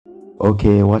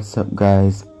Okay, what's up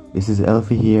guys? This is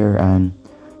ELFEY here, and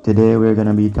today we're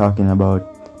gonna be talking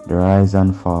about the rise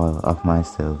and fall of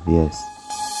myself. Yes.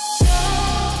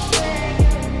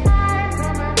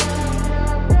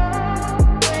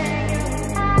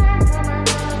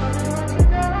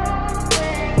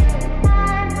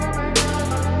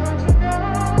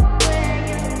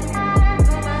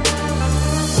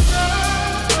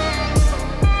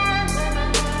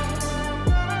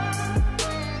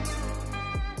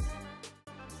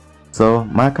 So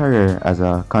my career as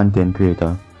a content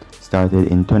creator started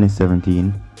in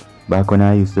 2017. Back when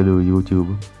I used to do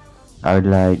YouTube, I would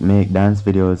like make dance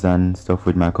videos and stuff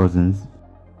with my cousins.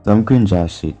 Some cringe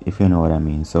ass shit, if you know what I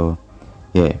mean. So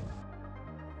yeah.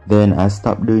 Then I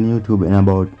stopped doing YouTube in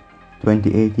about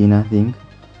 2018, I think.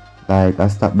 Like I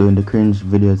stopped doing the cringe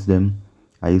videos them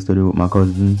I used to do with my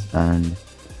cousins, and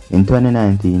in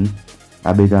 2019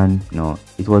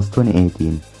 it was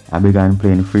 2018. I began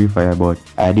playing Free Fire, but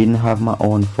I didn't have my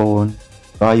own phone,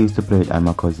 so I used to play it at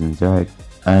my cousin's, right?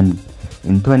 And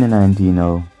in 2019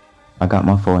 now, I got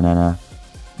my phone and I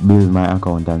built my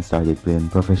account and started playing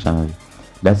professionally.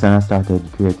 That's when I started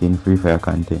creating Free Fire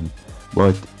content.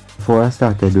 But before I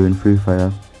started doing Free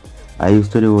Fire, I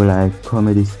used to do like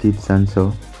comedy skits and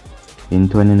so in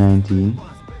 2019.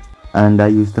 And I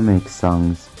used to make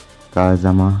songs, cause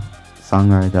I'm a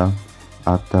songwriter,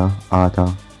 actor,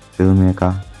 author,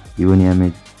 filmmaker, you name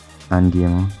it, and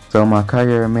gamer. So my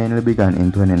career mainly began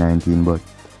in 2019, but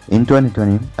in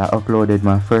 2020 I uploaded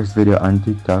my first video on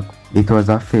TikTok. It was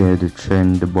a failed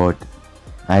trend, but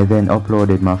I then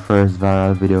uploaded my first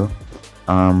viral video,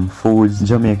 foods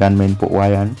Jamaican men put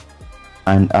why on,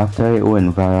 and after it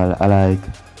went viral,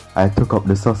 I took up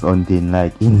the sauce hunting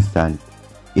like instant.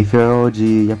 If you're OG,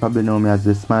 you probably know me as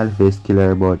the smile face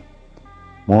killer, but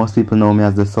most people know me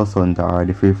as the sauce hunter or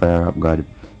the Free Fire rap god.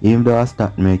 Even though I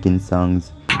stopped making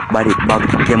songs. Body bag,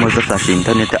 cameras are flashing,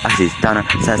 turn it to ashes, turn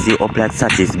sassy up like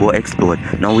sachets, boy explode.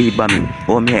 Now we bombing,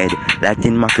 oh me head, like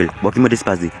tin mackerel, walking with this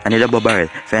spazzy, and a double barrel,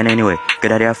 fan anyway,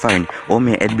 good idea fine, oh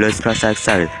me head blood splash like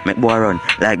sorrel, make boy run,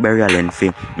 like burial and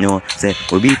fame. No, say,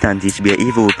 we beat and teach, be a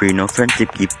evil pre, no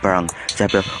friendship keep parang,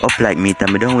 chop you up like meat,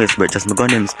 and me don't waste breath, just me gun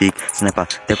them speak, sniper,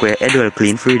 take away head well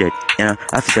clean, free dead, you know,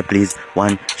 officer please,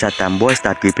 one shot and boy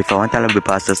start creep, if I want to be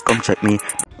pastors, come check me.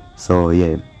 So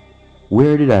yeah,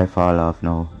 where did I fall off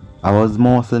now? I was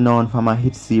mostly known for my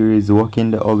hit series Walking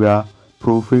the Ogre,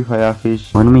 Pro Free Fire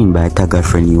Fish. What do you mean by a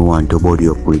girlfriend you want to body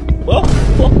up with? What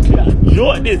fuck ya?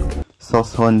 Enjoy this.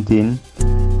 Sauce hunting.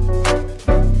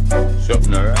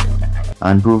 Something alright.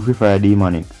 And Pro Free Fire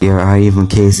Demonic. There are even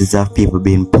cases of people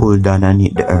being pulled down and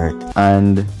hit the earth.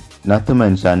 And not to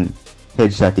mention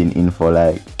headshotting info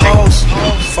like.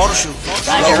 Photo shoot.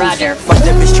 Roger. Fuck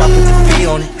that bitch chopping the fee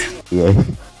on it. Yeah.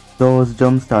 Those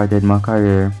jump started my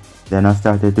career. Then I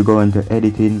started to go into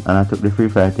editing, and I took the Free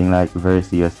Fire thing like very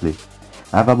seriously.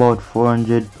 I have about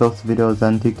 400 plus videos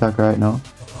on TikTok right now.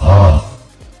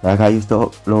 Like I used to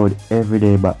upload every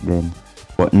day back then.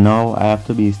 But now I have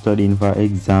to be studying for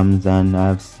exams, and I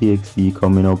have CXC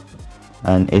coming up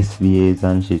and SVAs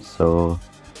and shit, so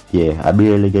yeah, I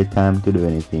barely get time to do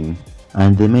anything.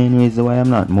 And the main reason why I'm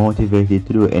not motivated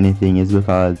to do anything is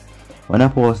because when I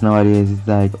post nowadays, it's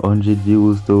like 100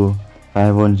 views to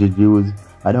 500 views.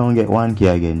 I don't get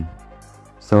 1K again.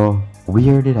 So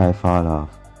where did I fall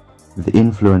off? The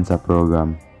influencer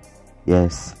program.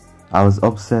 Yes, I was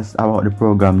obsessed about the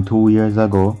program 2 years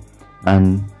ago,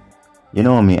 and you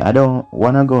know me, I don't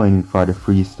wanna go in for the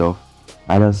free stuff.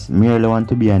 I just merely want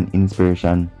to be an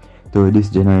inspiration to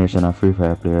this generation of Free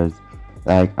Fire players.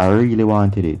 Like I really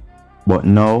wanted it. But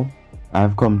now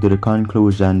I've come to the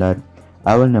conclusion that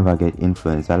I will never get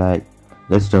influencer. Like,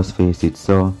 let's just face it.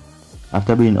 So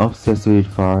after being obsessed with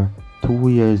it for 2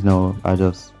 years now, I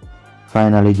just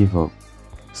finally give up.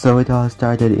 So it all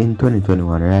started in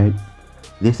 2021, right?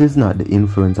 This is not the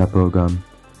influencer program.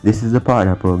 This is the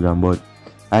partner program, but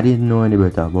I didn't know any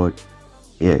better. But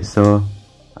yeah, so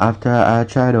after I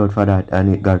tried out for that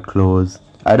and it got closed,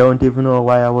 I don't even know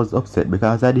why I was upset,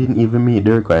 because I didn't even meet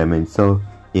the requirements. So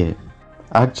yeah,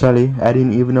 actually I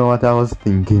didn't even know what I was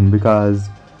thinking, because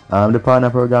the partner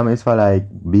program is for like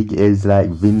big heads like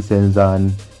Vincent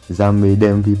and Zombie,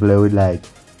 them people with like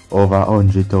over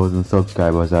 100,000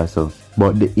 subscribers or so.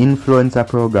 But the influencer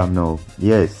program now,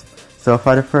 yes. So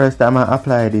for the first time I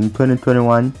applied in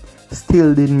 2021,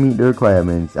 still didn't meet the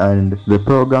requirements, and the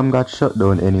program got shut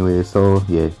down anyway. So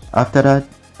yeah, after that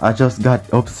I just got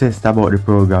obsessed about the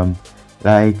program.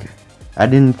 Like I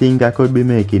didn't think I could be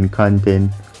making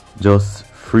content just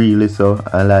freely, so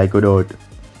and like without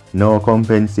no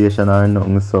compensation or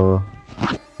nothing. So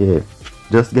yeah,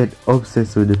 just get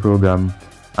obsessed with the program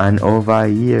and over a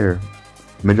year,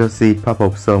 me just see it pop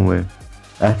up somewhere.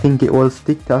 I think it was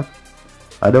TikTok.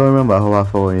 I don't remember how I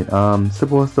found it.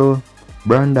 Supposed to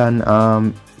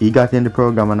Brandon, he got in the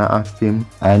program and I asked him,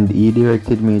 and he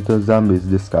directed me to Zombies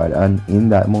Discord. And in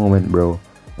that moment, bro,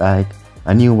 like,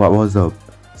 I knew what was up.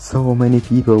 So many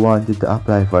people wanted to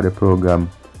apply for the program,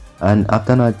 and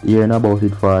after not hearing about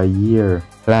it for a year,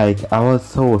 like, I was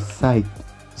so psyched.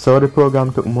 So the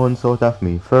program took months out of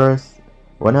me. First,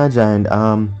 when I joined,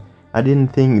 I didn't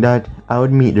think that I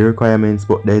would meet the requirements,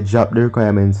 but they dropped the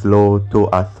requirements low to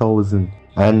 1,000.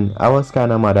 And I was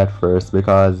kinda mad at first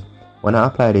because when I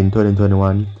applied in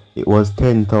 2021, it was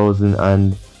 10,000,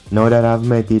 and now that I've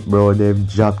met it, bro, they've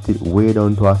dropped it way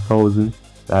down to 1,000.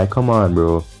 Like, come on,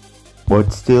 bro.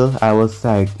 But still, I was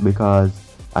psyched because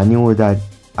I knew that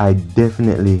I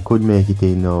definitely could make it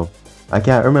in now. I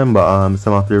can't remember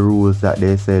some of the rules that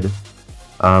they said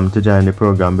to join the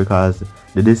program because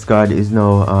the Discord is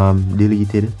now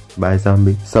deleted by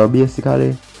Zombie. So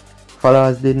basically,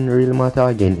 followers didn't really matter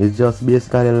again. It's just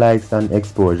basically likes and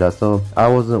exposure. So I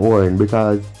wasn't worried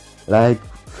because like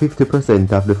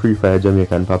 50% of the Free Fire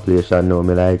Jamaican population know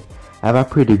me. Like, I have a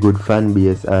pretty good fan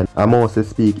base, and I mostly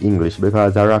speak English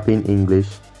because I rap in English,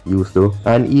 used to.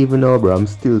 And even now, bro, I'm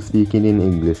still speaking in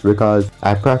English because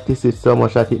I practiced it so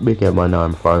much that it became a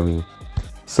norm for me.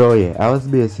 So yeah, I was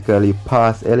basically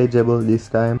pass eligible this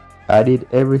time. I did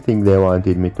everything they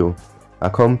wanted me to. I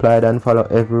complied and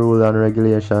followed every rule and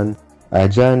regulation. I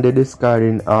joined the Discord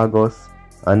in August,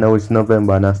 and now it's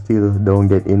November and I still don't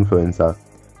get influencer.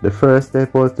 The first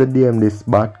step was to DM this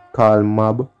bot called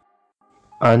Mob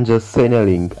and just send a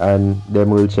link and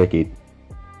them will check it.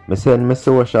 I send my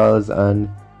socials and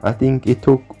I think it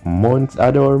took months, I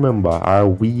don't remember, or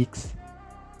weeks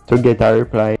to get a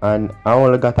reply, and I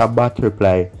only got a bot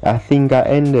reply. I think I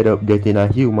ended up getting a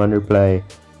human reply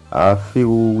a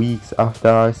few weeks after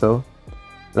or so.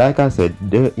 Like I said,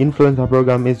 the influencer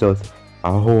program is just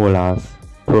a whole ass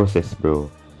process, bro.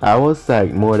 I was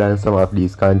psyched more than some of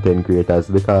these content creators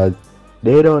because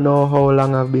they don't know how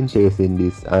long I've been chasing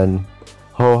this and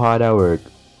how hard I work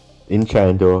in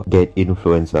trying to get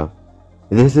influencer.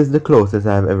 This is the closest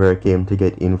I've ever came to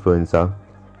get influencer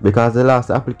because the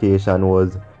last application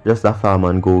was just a farm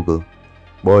on Google.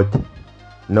 But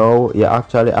now you're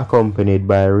actually accompanied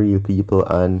by real people,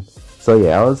 and so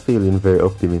yeah, I was feeling very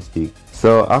optimistic.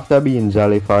 So after being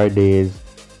jolly for days,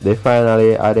 they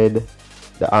finally added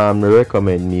the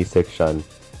recommend me section.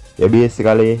 You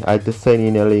basically had to send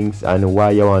in your links and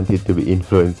why you wanted to be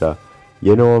influencer.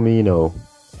 You know me now.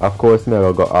 Of course me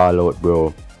I got all out,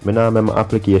 bro. Me now my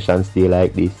application stay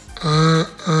like this.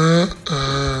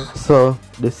 So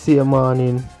the same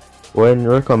morning when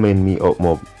recommend me up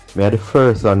mob, me are the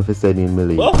first one for sending me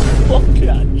link. What fuck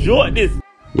can joke this?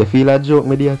 You feel a joke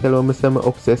me there tell me say me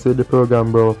obsessed with the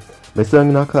program, bro. Me sung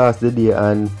in a class the day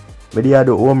and me there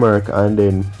do homework, and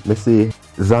then me see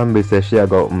Zombie say she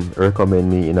got recommend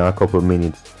me in a couple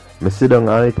minutes. Me sit down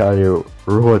and literally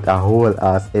wrote a whole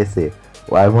ass essay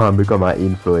why I want to become an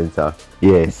influencer.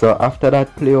 Yeah, so after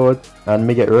that play out and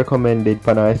me get recommended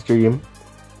for our stream,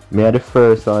 me are the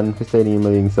first one for sending me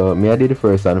link, so me I did the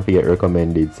first one to get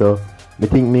recommended. So me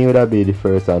think me would have been the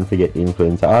first one to get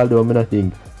influencer, although me not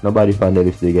think nobody found the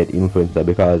list to get influencer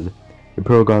because the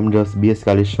program just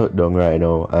basically shut down right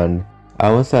now. And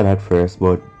I was sad at first,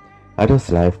 but I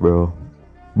just life, bro.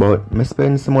 But me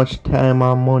spend so much time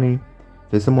and money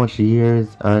for so much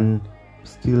years and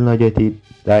still not get it.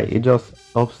 Like, it just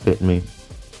upset me.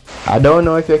 I don't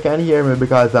know if you can hear me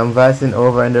because I'm voicing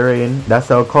over in the rain. That's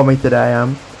how committed I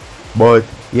am. But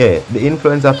yeah, the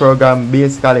influencer program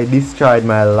basically destroyed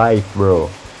my life, bro.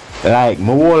 Like,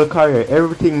 my whole career,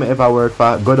 everything me ever worked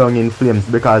for go down in flames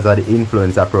because of the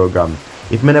influencer program.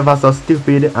 If me never so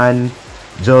stupid and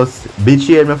just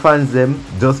betray my fans them,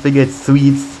 just forget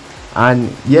sweets,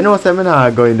 and you know, so me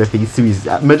not going to fix sweets.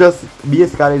 Me just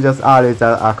basically just always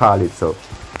I call it so.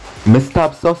 Me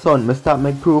stop son, me stop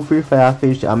make Free Fire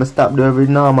fish, and me stop do every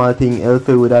normal thing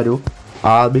ELFEY would I do.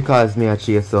 All because me I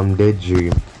chase some dead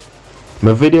dream.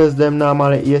 My videos them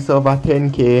normally is over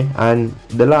 10k, and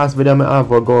the last video me have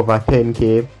will go over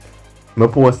 10k. Me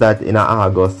post that in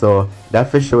August, so that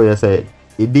for sure you say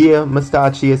the day me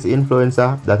start chase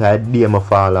influencer, that I day me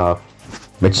fall off.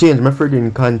 Me change my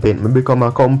freaking content, me become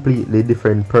a completely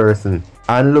different person.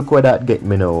 And look where that get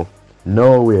me now.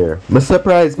 Nowhere. Me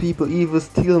surprised people even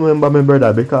still remember my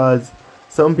brother because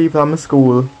some people at my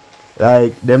school,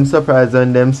 like, them surprised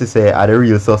when them say are the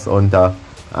real sus hunter.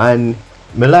 And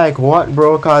me like, what,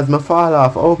 bro? Cause me fall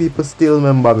off. How people still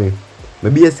remember me?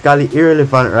 Me basically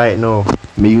irrelevant right now.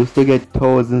 Me used to get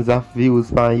thousands of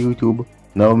views on YouTube.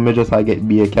 Now me just I get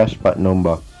be a cash pot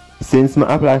number. Since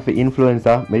I applied for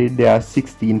influencer, I did there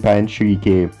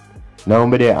 16.3k. Now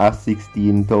I there at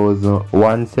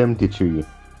 16,173.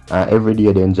 And every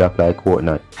day then drop like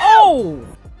whatnot. Oh!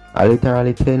 I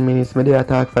literally 10 minutes I there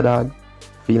talk for dog.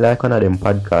 Feel like one of them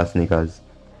podcast niggas.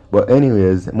 But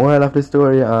anyways, moral of the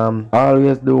story,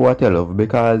 always do what you love,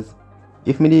 because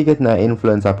if me do get in an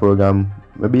influencer program,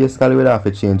 I basically will have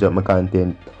to change up my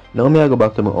content. Now me I go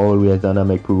back to my old ways and I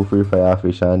make proof free fire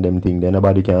fish and them thing, then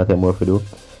nobody can tell me what to do.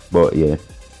 But yeah.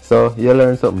 So you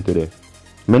learn something today.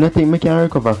 Me not think me can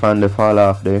recover from the fall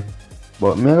off there.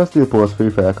 But me I go still post free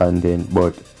fire content.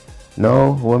 But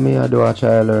now what me I do, I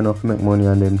try to learn how to make money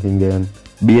and them thing then.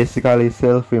 Basically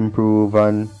self-improve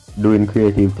and doing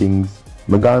creative things.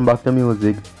 I gone back to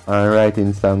music and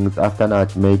writing songs after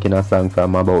not making a song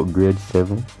from about grade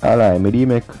 7. I lie, I did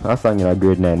make a song in a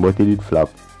grade 9 but it did flop.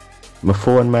 My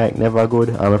phone mic never good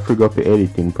and I figure up the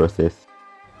editing process.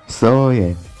 So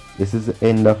yeah, this is the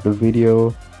end of the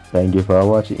video. Thank you for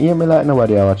watching. Yeah, me like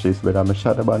nobody watch this, but I'm a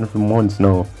shot about it for months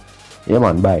now. Yeah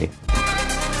man, bye.